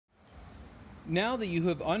Now that you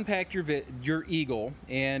have unpacked your Eagle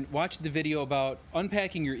and watched the video about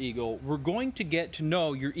unpacking your Eagle, we're going to get to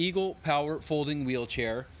know your Eagle power folding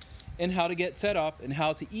wheelchair and how to get set up and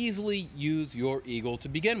how to easily use your Eagle to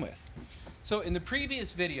begin with. So in the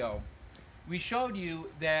previous video, we showed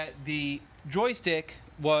you that the joystick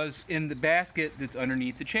was in the basket that's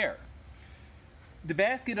underneath the chair. The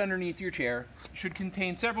basket underneath your chair should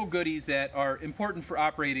contain several goodies that are important for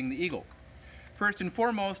operating the Eagle. First and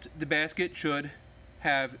foremost, the basket should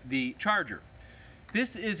have the charger.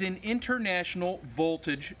 This is an international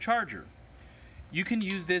voltage charger. You can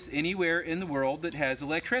use this anywhere in the world that has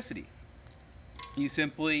electricity. You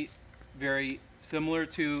simply, very similar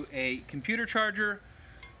to a computer charger,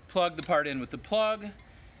 plug the part in with the plug.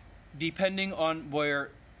 Depending on where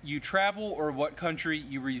you travel or what country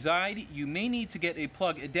you reside, you may need to get a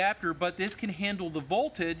plug adapter, but this can handle the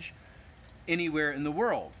voltage anywhere in the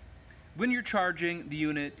world. When you're charging the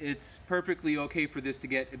unit, it's perfectly okay for this to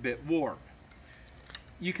get a bit warm.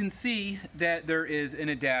 You can see that there is an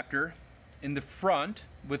adapter in the front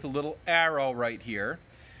with a little arrow right here.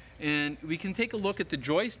 And we can take a look at the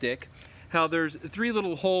joystick, how there's three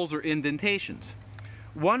little holes or indentations.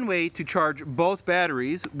 One way to charge both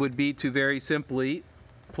batteries would be to very simply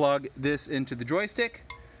plug this into the joystick,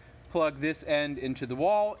 plug this end into the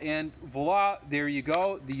wall, and voila, there you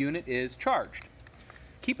go, the unit is charged.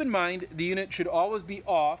 Keep in mind, the unit should always be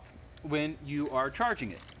off when you are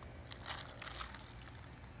charging it.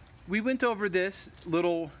 We went over this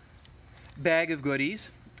little bag of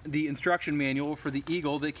goodies, the instruction manual for the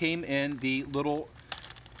Eagle that came in the little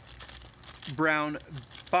brown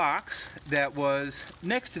box that was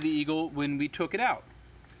next to the Eagle when we took it out.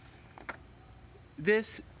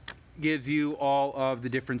 This gives you all of the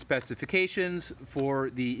different specifications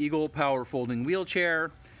for the Eagle power folding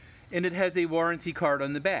wheelchair, and it has a warranty card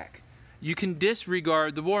on the back. You can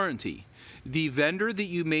disregard the warranty. The vendor that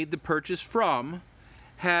you made the purchase from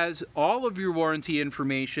has all of your warranty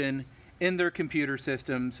information in their computer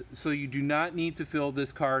systems, so you do not need to fill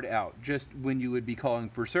this card out. Just when you would be calling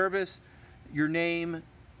for service, your name,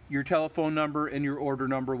 your telephone number, and your order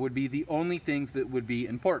number would be the only things that would be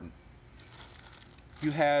important.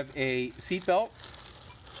 You have a seat belt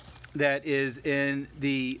that is in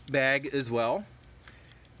the bag as well.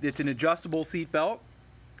 It's an adjustable seat belt.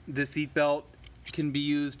 The seat belt can be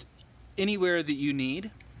used anywhere that you need.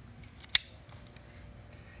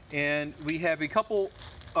 And we have a couple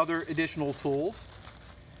other additional tools.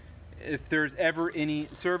 If there's ever any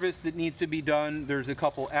service that needs to be done, there's a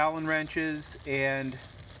couple Allen wrenches, and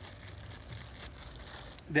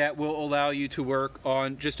that will allow you to work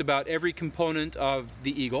on just about every component of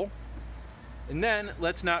the Eagle. And then,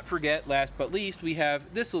 let's not forget, last but least, we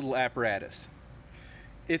have this little apparatus.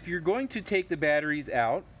 If you're going to take the batteries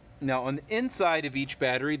out, now on the inside of each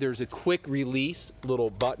battery there's a quick release little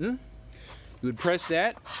button. You would press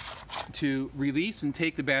that to release and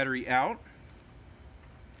take the battery out.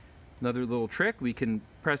 Another little trick, we can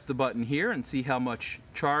press the button here and see how much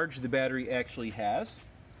charge the battery actually has.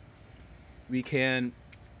 We can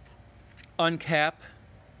uncap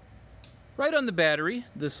right on the battery,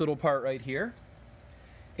 this little part right here,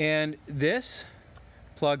 and this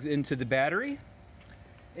plugs into the battery.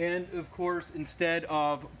 And of course, instead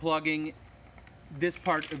of plugging this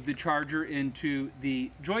part of the charger into the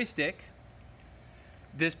joystick,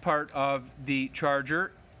 this part of the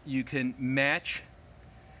charger, you can match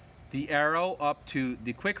the arrow up to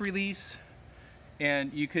the quick release,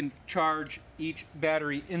 and you can charge each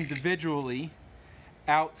battery individually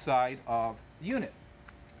outside of the unit.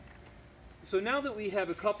 So now that we have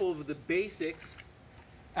a couple of the basics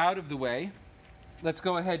out of the way, let's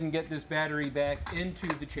go ahead and get this battery back into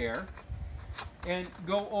the chair and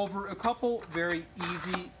go over a couple very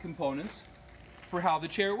easy components for how the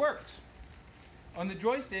chair works. On the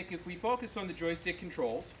joystick, if we focus on the joystick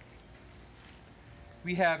controls,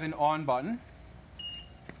 we have an on button,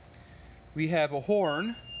 we have a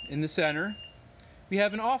horn in the center, we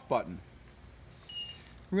have an off button.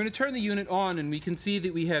 We're going to turn the unit on and we can see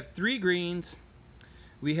that we have 3 greens,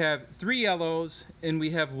 we have 3 yellows, and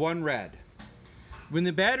we have 1 red. When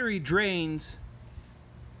the battery drains,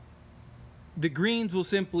 the greens will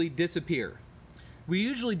simply disappear. We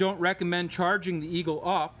usually don't recommend charging the Eagle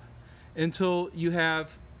up until you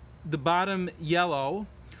have the bottom yellow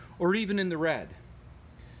or even in the red.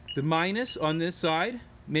 The minus on this side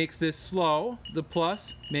makes this slow, the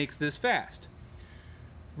plus makes this fast.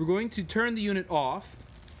 We're going to turn the unit off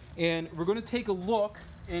and we're going to take a look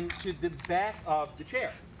into the back of the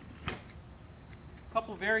chair. A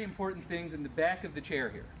couple very important things in the back of the chair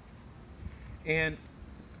here. And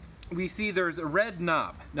we see there's a red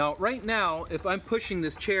knob. Now, right now, if I'm pushing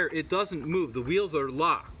this chair, it doesn't move. The wheels are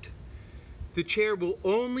locked. The chair will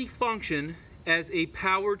only function as a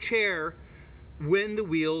power chair when the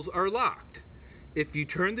wheels are locked. If you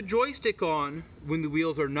turn the joystick on when the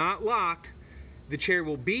wheels are not locked, the chair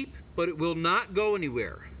will beep, but it will not go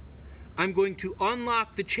anywhere. I'm going to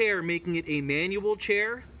unlock the chair, making it a manual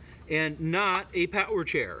chair and not a power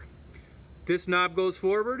chair. This knob goes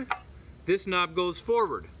forward, this knob goes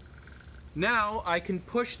forward. Now I can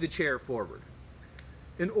push the chair forward.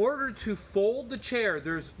 In order to fold the chair,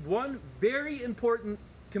 there's one very important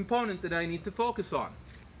component that I need to focus on.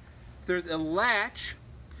 There's a latch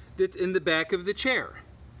that's in the back of the chair.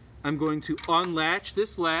 I'm going to unlatch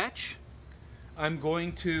this latch. I'm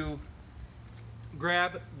going to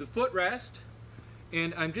grab the footrest,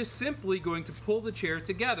 and I'm just simply going to pull the chair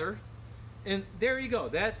together, and there you go.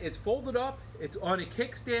 It's folded up, it's on a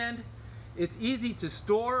kickstand, it's easy to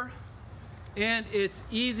store, and it's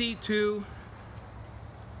easy to,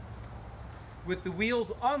 with the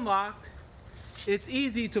wheels unlocked, it's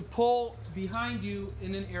easy to pull behind you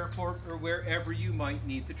in an airport or wherever you might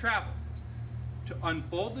need to travel. To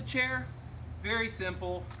unfold the chair, very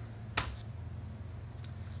simple.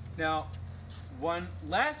 Now, one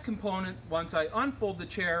last component, once I unfold the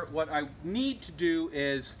chair, what I need to do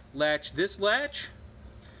is latch this latch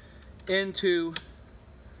into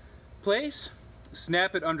place,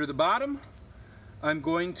 snap it under the bottom. I'm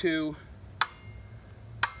going to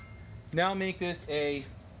now make this an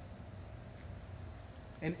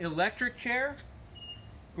electric chair.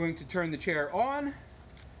 Going to turn the chair on,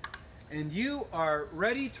 and you are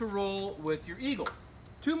ready to roll with your Eagle.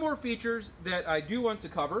 Two more features that I do want to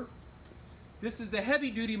cover. This is the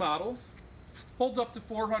heavy duty model, holds up to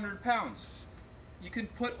 400 pounds. You can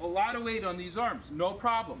put a lot of weight on these arms, no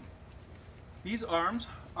problem. These arms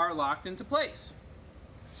are locked into place.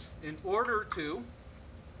 In order to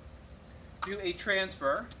do a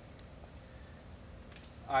transfer,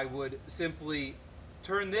 I would simply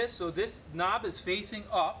turn this so this knob is facing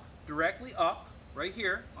up, directly up, right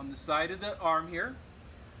here on the side of the arm here.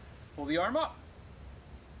 Pull the arm up.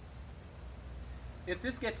 If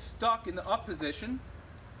this gets stuck in the up position,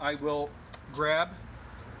 I will grab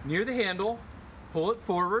near the handle, pull it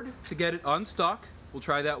forward to get it unstuck. We'll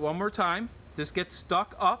try that one more time. If this gets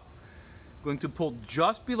stuck up, I'm going to pull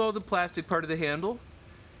just below the plastic part of the handle,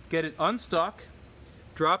 get it unstuck,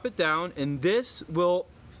 drop it down, and this will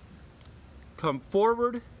come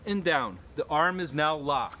forward and down. The arm is now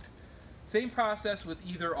locked. Same process with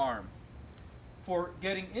either arm. For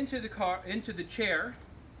getting into the chair,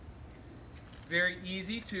 very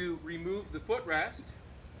easy to remove the footrest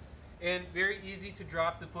and very easy to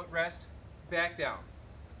drop the footrest back down.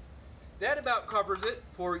 That about covers it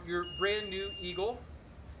for your brand new Eagle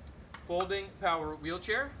folding power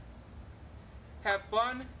wheelchair. Have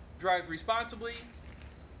fun, drive responsibly,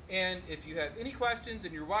 and if you have any questions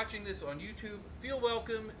and you're watching this on YouTube, feel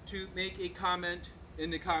welcome to make a comment in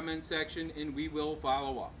the comment section and we will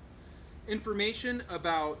follow up. Information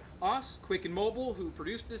about us, Quick and Mobile, who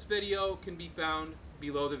produced this video, can be found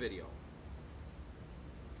below the video.